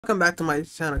Welcome back to my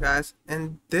channel, guys.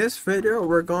 In this video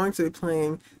we're going to be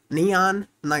playing Neon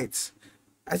Knights.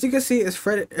 As you can see, it's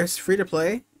free to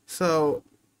play, so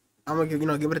I'm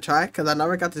gonna give it a try because I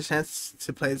never got the chance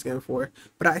to play this game before,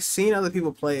 but I seen other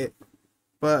people play it.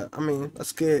 But I mean,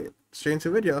 let's get straight into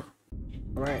the video.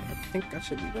 All right, I think I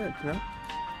should be good.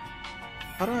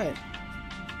 How do I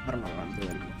don't know what I'm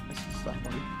doing. Let's just stop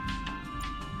one.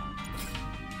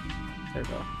 There we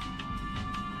go.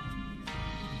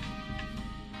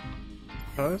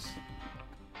 Close.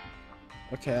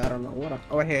 Okay, I don't know what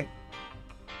oh, here.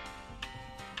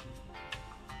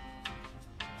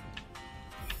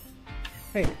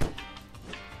 Hey.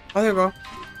 Oh, there we go.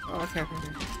 Oh, okay.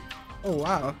 Oh,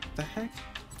 wow. The heck?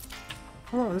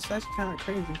 Oh, this is actually kind of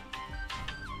crazy.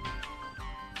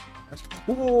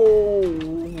 Whoa!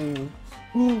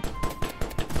 Ooh.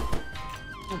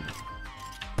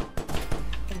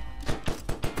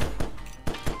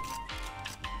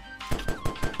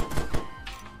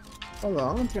 Hold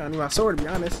on, I don't think I need my sword, to be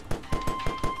honest.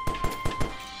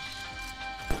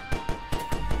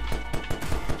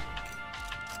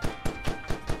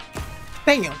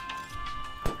 Damn!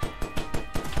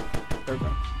 There we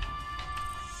go.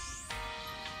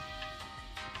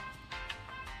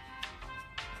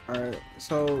 Alright,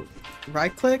 so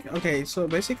right click. Okay, so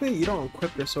basically you don't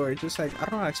equip your sword. Just like, I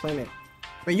don't know how to explain it.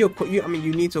 I mean,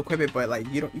 you need to equip it, but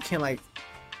like you can't like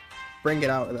bring it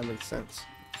out, if that makes sense.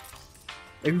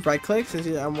 If you right click, since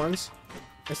you have once,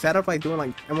 instead of like doing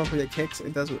like M1 for your kicks,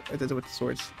 it does it with the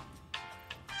swords.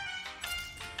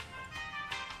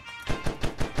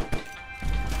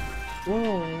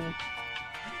 Whoa.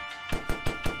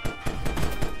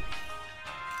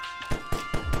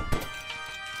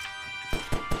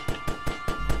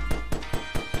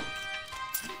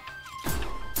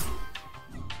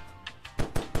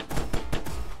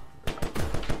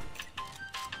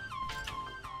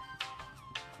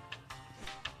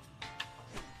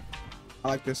 I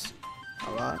like this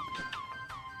a lot.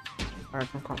 Alright,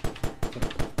 come.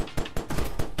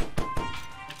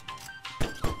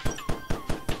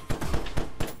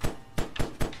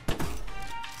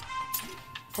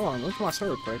 Hold on, look at my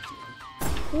sword real quick.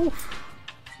 Oof.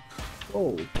 Whoa.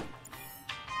 Look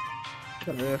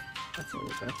at that. That's what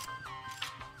it is.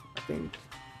 I think.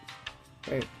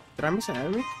 Wait, did I miss an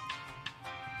enemy?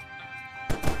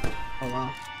 Oh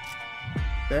wow.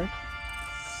 There?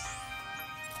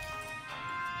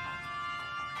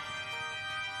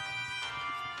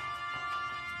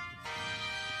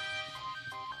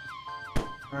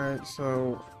 Alright,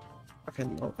 so okay,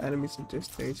 no enemies in this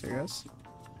stage, I guess.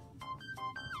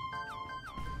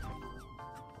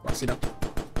 I see them.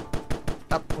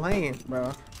 Stop playing, bro.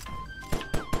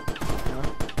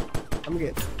 I'm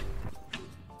good.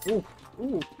 Ooh,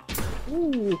 ooh,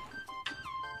 ooh.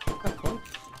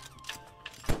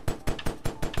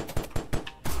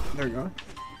 There we go.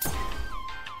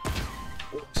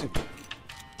 Oh, shit.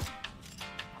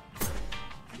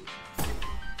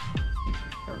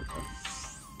 There we go.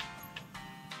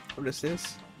 What is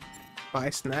this? Buy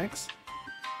snacks.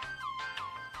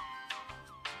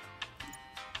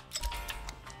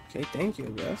 Okay, thank you, I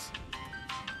guess.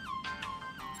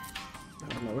 I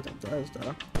don't know what that does,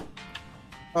 though.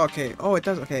 Okay, oh, it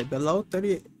does. Okay, below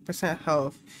 30%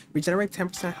 health, regenerate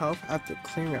 10% health after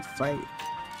clearing a fight.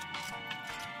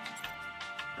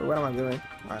 But what am I doing?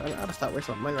 Alright, I gotta stop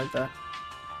wasting my money like that.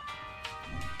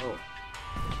 Oh.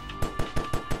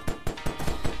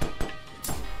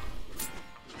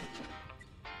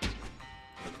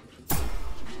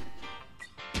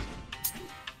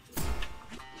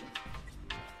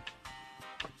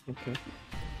 Okay.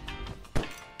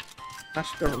 I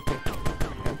should go. Okay.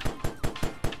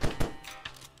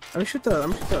 Let me shoot the.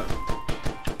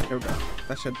 There we go.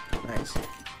 That should. Nice.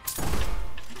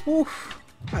 Oof.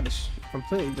 I just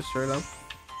completely destroyed them.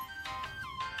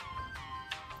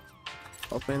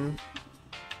 Open.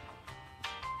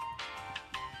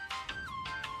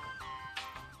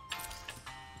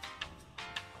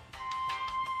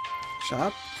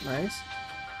 Shop. Nice.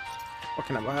 What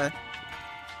can I buy?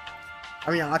 I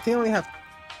mean, I think I only have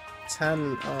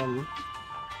 10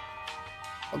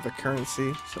 of the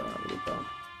currency, so I'm gonna go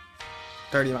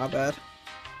 30. My bad.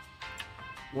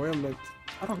 Royal milk.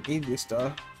 I don't need this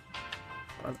stuff.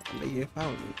 I don't need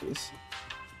this.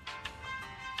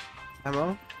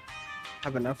 Ammo.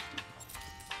 Have enough.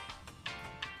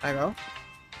 I go.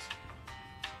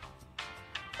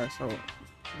 Alright, so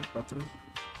go through.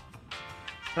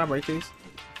 Can I break these?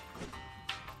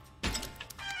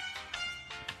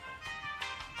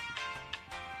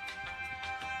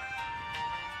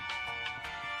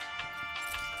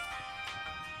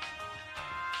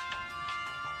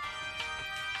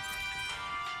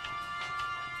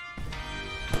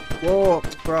 Whoa,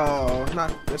 bro.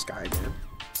 Not this guy again.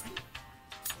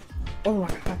 Oh my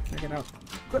god. Can I get out?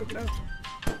 Quick, get out.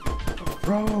 Oh,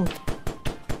 bro.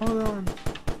 Hold on.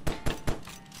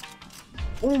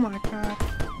 Oh my god.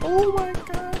 Oh my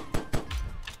god.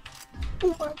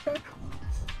 Oh my god.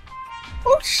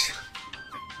 Oh shit.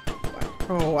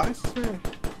 Bro, I swear.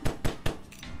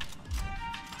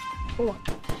 Oh.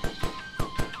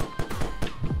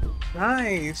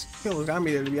 Nice. Feels got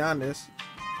me there, to be honest.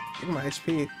 Look at my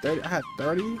HP. 30. I had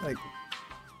 30? Like,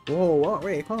 whoa, what?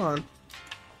 Wait, hold on.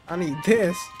 I need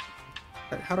this.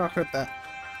 Like, how do I equip that?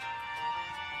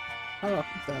 How do I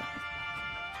equip that?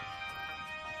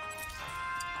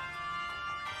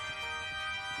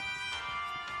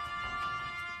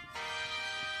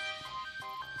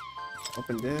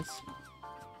 Open this.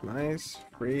 Nice.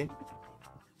 Free.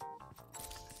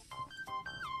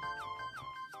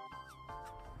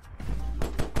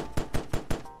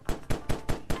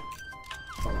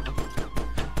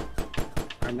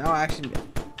 Alright, now I actually get.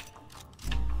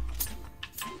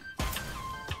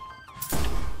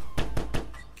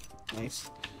 Nice.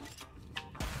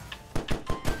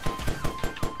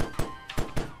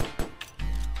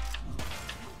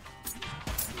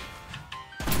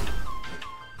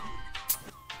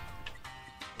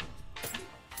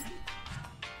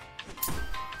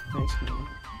 Nice, man.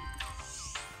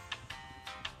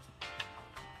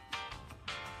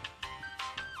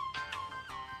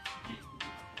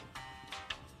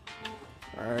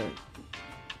 All right.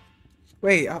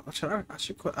 Wait, I should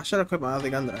have quit my other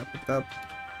gun that I picked up.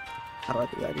 How do I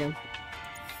do that again?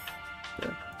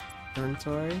 There.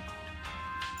 Inventory.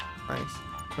 Nice.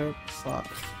 Quick slot.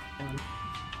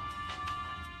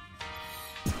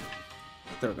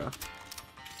 There we go.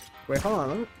 Wait, hold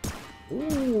on.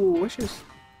 Ooh, which is.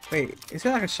 Wait, is it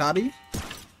like a shotty?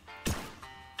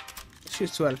 It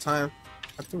shoots 2 at a time.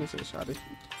 I think it's a shotty.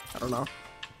 I don't know.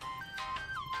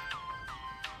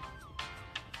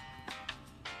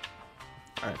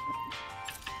 Alright.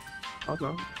 Oh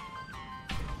no.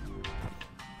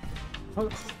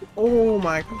 Oh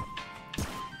my god.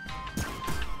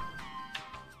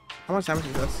 How much damage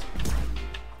is this?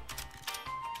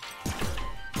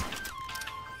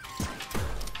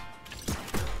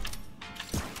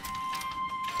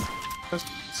 That's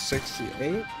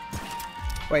 68?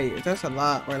 Wait, that's a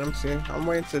lot. Wait, let me see. I'm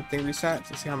waiting to the thing reset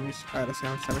to see how many. Alright, let's see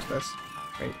how much damage this.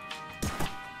 Wait.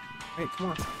 Wait, come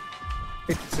on.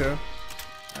 52.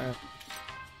 Alright.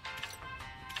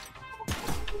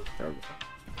 There we go.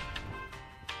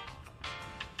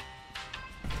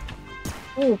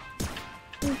 Oh!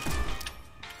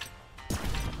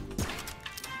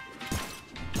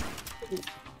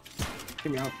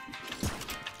 Get me out.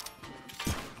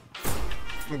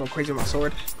 I'm going crazy with my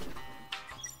sword.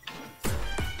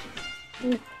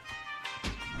 Ooh.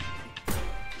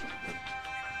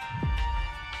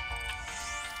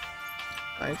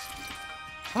 Nice.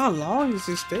 How long is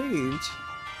this stage?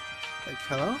 Like,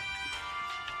 hello?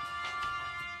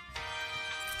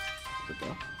 There we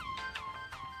go.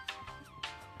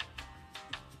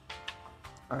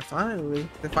 Alright, finally.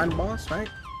 The final boss, right?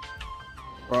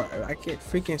 Bro, I get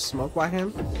freaking smoked by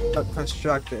him. Look,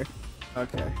 constructor.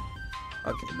 Okay.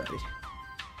 Okay, buddy.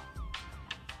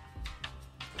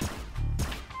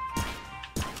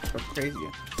 Go crazy.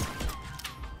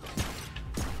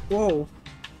 Whoa.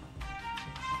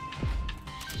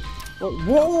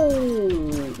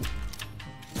 Whoa.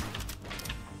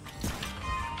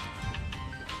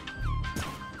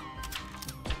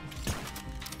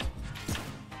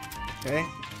 Okay.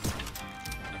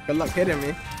 Good luck hitting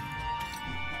me.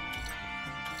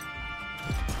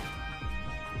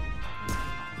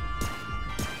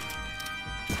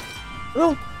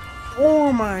 Oh!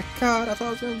 Oh my god, I thought I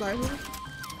was gonna die here.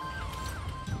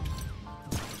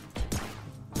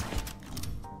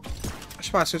 I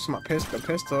should probably switch to my pistol,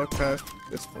 cause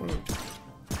this thing.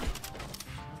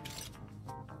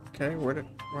 Okay, where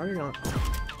are you going?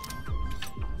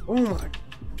 Oh my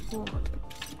god.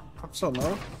 I'm so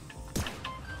low.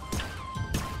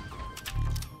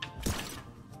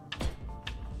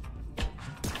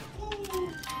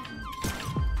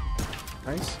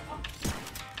 Nice.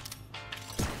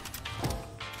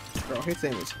 Bro, his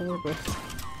aim is horrible.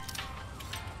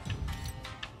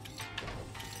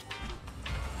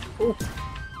 Oh.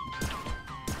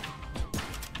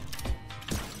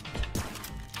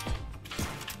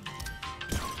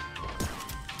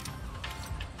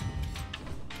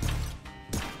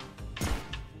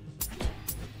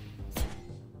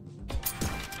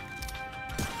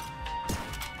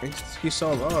 He's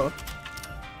so low.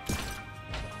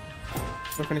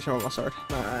 I'm finishing with my sword.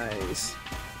 Nice.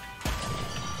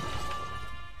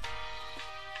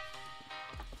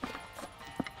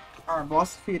 Alright,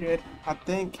 boss defeated. I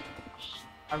think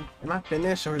am I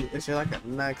finished or is there like a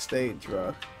next stage,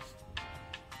 bro?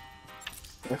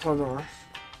 Wait, hold on.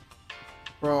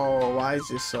 Bro, why is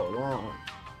this so long?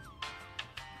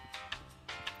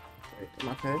 Wait, am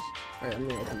I finished? Wait, let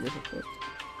me open this real quick.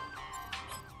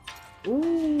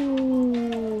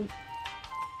 Ooh.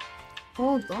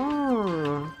 Hold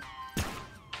on.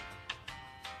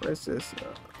 Where's this?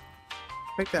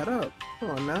 Pick that up.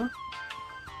 Come on now.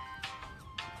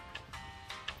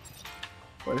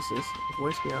 What is this?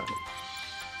 Voice beyond.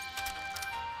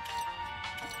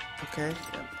 Okay,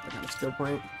 yep, I got a skill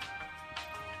point.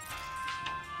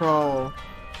 Bro,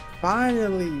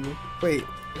 finally. Wait,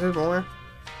 is there more?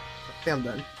 Okay, I'm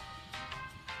done.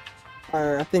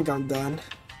 Alright, I think I'm done.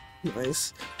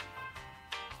 Nice.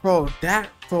 Bro, that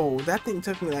thing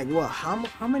took me like what?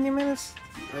 How many minutes?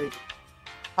 Like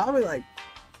probably like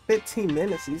 15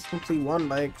 minutes. You just complete one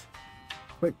like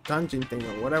quick dungeon thing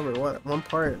or whatever. What one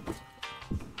part?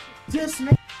 Just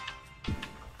make.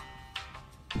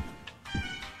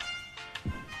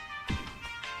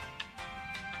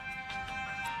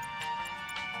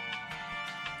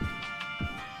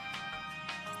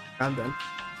 I'm done.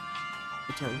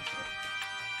 Return.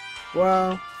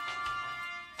 Well.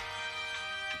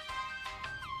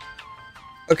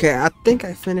 Okay, I think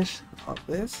I finished all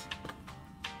this.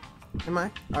 Am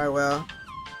I? Alright, well.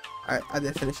 Alright, I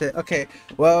did finish it. Okay,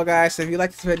 well guys, if you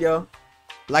like this video,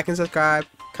 like and subscribe.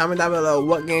 Comment down below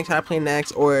what game should I play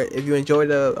next, or if you enjoyed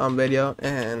the video,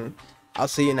 and I'll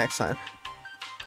see you next time.